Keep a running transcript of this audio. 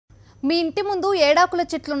మీ ఇంటి ముందు ఏడాకుల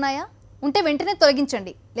చెట్లున్నాయా? ఉంటే వెంటనే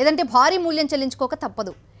తొలగించండి, లేదంటే భారీ మూల్యం చెల్లించుకోక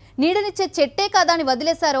తప్పదు. నీడనిచ్చే చెట్టే కాదా అని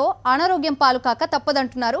వదిలేశారో అనారోగ్యం పాలు కాక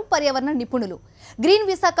తప్పదంటున్నారు పర్యావరణ నిపుణులు. గ్రీన్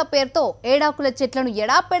విశాఖ పేరుతో ఏడాకుల చెట్లను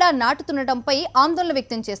ఎడాపెడా నాటుతుండటంపై ఆందోళన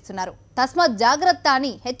వ్యక్తం చేస్తున్నారు. తస్మాత్ జాగ్రత్త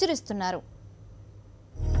అని హెచ్చరిస్తున్నారు.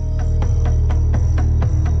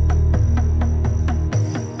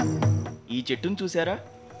 ఈ చెట్టును చూసారా?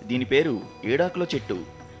 దీని పేరు ఏడాకుల చెట్టు.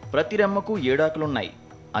 ప్రతి రెమ్మకు ఏడాకులున్నాయి.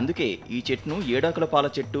 అందుకే ఈ చెట్టును ఏడాకుల పాల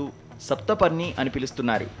చెట్టు, సప్తపర్ణి అని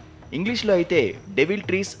పిలుస్తున్నారు. ఇంగ్లీష్లో అయితే డెవిల్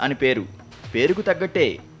ట్రీస్ అని పేరు. పేరుకు తగ్గట్టే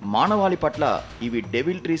మానవాళి పట్ల ఇవి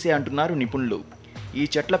డెవిల్ ట్రీసే అంటున్నారు నిపుణులు. ఈ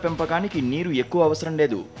చెట్ల పెంపకానికి నీరు ఎక్కువ అవసరం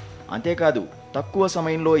లేదు. అంతేకాదు తక్కువ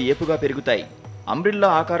సమయంలో ఏపుగా పెరుగుతాయి.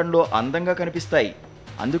 అంబ్రిల్లా ఆకారంలో అందంగా కనిపిస్తాయి.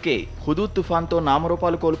 అందుకే హుదూద్ తుఫాన్తో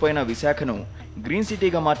నామరూపాలు కోల్పోయిన విశాఖను గ్రీన్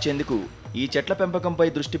సిటీగా మార్చేందుకు ఈ చెట్ల పెంపకంపై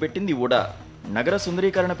దృష్టి పెట్టింది వుడా. నగర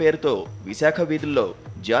సుందరీకరణ పేరుతో విశాఖ వీధుల్లో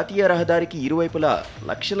జాతీయ రహదారికి ఇరువైపులా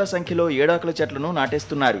లక్షల సంఖ్యలో ఏడాకుల చెట్లను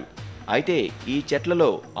నాటేస్తున్నారు. అయితే ఈ చెట్లలో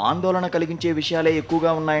ఆందోళన కలిగించే విషయాలే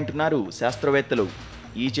ఎక్కువగా ఉన్నాయంటున్నారు శాస్త్రవేత్తలు.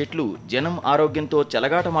 ఈ చెట్లు జనం ఆరోగ్యంతో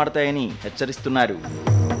చెలగాటమాడతాయని హెచ్చరిస్తున్నారు.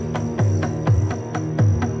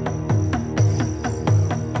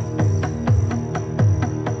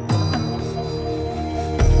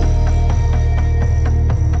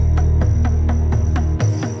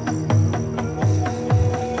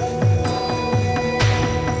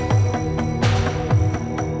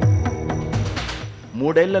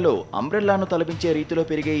 మూడేళ్లలో అంబ్రెల్లాను తలపించే రీతిలో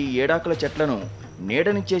పెరిగే ఈ ఏడాకుల చెట్లను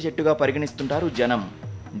నీడనిచ్చే చెట్టుగా పరిగణిస్తుంటారు జనం.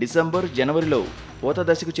 డిసెంబర్, జనవరిలో పూత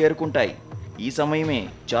దశకు చేరుకుంటాయి. ఈ సమయమే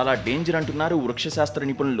చాలా డేంజర్ అంటున్నారు వృక్షశాస్త్ర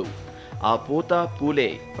నిపుణులు. ఆ పూత, పూలే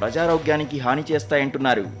ప్రజారోగ్యానికి హాని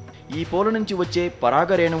చేస్తాయంటున్నారు. ఈ పూల నుంచి వచ్చే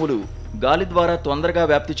పరాగ రేణువులు గాలి ద్వారా తొందరగా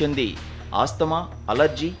వ్యాప్తి చెంది ఆస్తమా,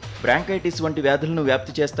 అలర్జీ, బ్రాంకైటిస్ వంటి వ్యాధులను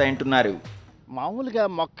వ్యాప్తి చేస్తాయంటున్నారు. మామూలుగా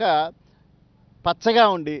మొక్క పచ్చగా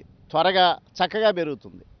ఉండి త్వరగా చక్కగా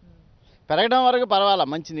పెరుగుతుంది. పెరగడం వరకు పర్వాలా,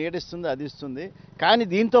 మంచి నీడిస్తుంది, అది ఇస్తుంది. కానీ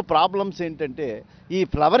దీంతో ప్రాబ్లమ్స్ ఏంటంటే ఈ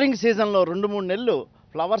ఫ్లవరింగ్ సీజన్లో 2-3 నెలలు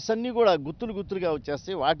ఫ్లవర్స్ అన్నీ కూడా గుత్తులుగా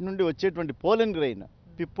వచ్చేస్తాయి. వాటి నుండి వచ్చేటువంటి పోలెన్ గ్రెయిన్,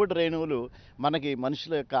 పిప్పుడు రేణువులు మనకి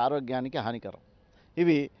మనుషుల యొక్క ఆరోగ్యానికి హానికరం.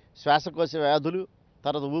 ఇవి శ్వాసకోశ వ్యాధులు,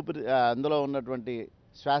 తర్వాత అందులో ఉన్నటువంటి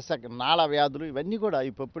శ్వాస నాళ వ్యాధులు, ఇవన్నీ కూడా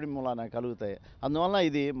ఈ పిప్పుడు మూలాన కలుగుతాయి. అందువల్ల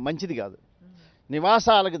ఇది మంచిది కాదు.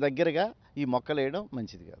 నివాసాలకు దగ్గరగా ఈ మొక్కలు వేయడం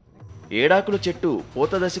మంచిది కాదు. ఏడాకుల చెట్టు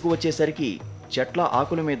పూత దశకు వచ్చేసరికి చెట్ల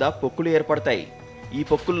ఆకుల మీద పొక్కులు ఏర్పడతాయి. ఈ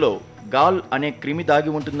పొక్కుల్లో గాల్ అనే క్రిమి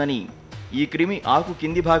దాగి ఉంటుందని, ఈ క్రిమి ఆకు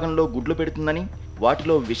కింది భాగంలో గుడ్లు పెడుతుందని,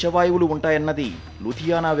 వాటిలో విషవాయువులు ఉంటాయన్నది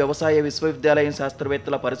లుధియానా వ్యవసాయ విశ్వవిద్యాలయం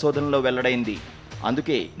శాస్త్రవేత్తల పరిశోధనలో వెల్లడైంది.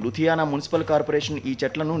 అందుకే లుధియానా మున్సిపల్ కార్పొరేషన్ ఈ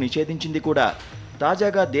చెట్లను నిషేధించింది కూడా.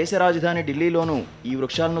 తాజాగా దేశ రాజధాని ఢిల్లీలోనూ ఈ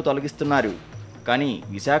వృక్షాలను తొలగిస్తున్నారు. కానీ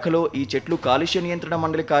విశాఖలో ఈ చెట్లు కాలుష్య నియంత్రణ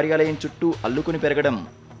మండలి కార్యాలయం చుట్టూ అల్లుకుని పెరగడం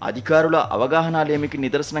అధికారుల అవగాహన లేమికి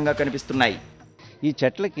నిదర్శనంగా కనిపిస్తున్నాయి. ఈ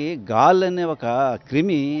చెట్లకి గాల్ అనే ఒక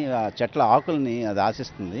క్రిమి ఆ చెట్ల ఆకుల్ని అది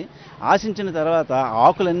ఆశిస్తుంది. ఆశించిన తర్వాత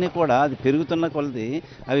ఆకులన్నీ కూడా అది పెరుగుతున్న కొలది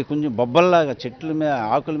అవి కొంచెం బొబ్బల్లాగా చెట్ల మీద,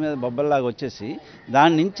 ఆకుల మీద బొబ్బల్లాగా వచ్చేసి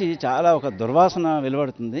దాని నుంచి చాలా ఒక దుర్వాసన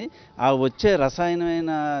వెలువడుతుంది. ఆ వచ్చే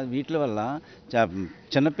రసాయనమైన వీటి వల్ల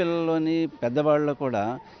చిన్నపిల్లల్లోని పెద్దవాళ్ళలో కూడా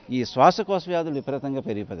ఈ శ్వాసకోశ వ్యాధులు విపరీతంగా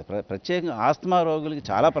పెరిగిపోతాయి. ప్రత్యేకంగా ఆస్తమా రోగులకి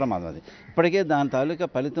చాలా ప్రమాదం అది. ఇప్పటికే దాని తాలూకా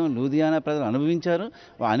ఫలితం లూధియానా ప్రజలు అనుభవించారు.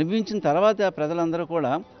 అనుభవించిన తర్వాత ఆ ప్రజలందరూ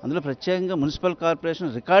కూడా, అందులో ప్రత్యేకంగా మున్సిపల్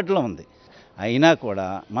కార్పొరేషన్ రికార్డులో ఉంది. అయినా కూడా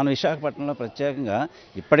మన విశాఖపట్నంలో ప్రత్యేకంగా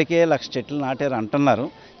ఇప్పటికే 1,00,000 చెట్లు నాటారు అంటున్నారు.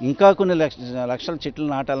 ఇంకా కొన్ని లక్షల చెట్లు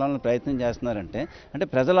నాటాలని ప్రయత్నం చేస్తున్నారంటే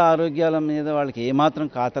ప్రజల ఆరోగ్యాల మీద వాళ్ళకి ఏమాత్రం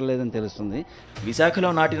ఖాతరలేదని తెలుస్తుంది. విశాఖలో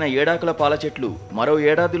నాటిన ఏడాకుల పాల చెట్లు మరో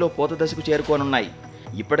ఏడాదిలో పూత దశకు చేరుకోనున్నాయి.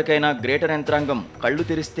 ఇప్పటికైనా గ్రేటర్ యంత్రాంగం కళ్ళు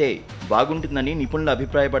తెరిస్తే బాగుంటుందని నిపుణులు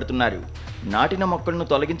అభిప్రాయపడుతున్నారు. నాటిన మొక్కలను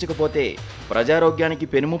తొలగించకపోతే ప్రజారోగ్యానికి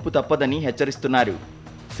పెనుముప్పు తప్పదని హెచ్చరిస్తున్నారు.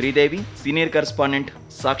 శ్రీదేవి, సీనియర్ కరెస్పాండెంట్,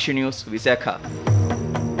 సాక్షి న్యూస్, విశాఖ.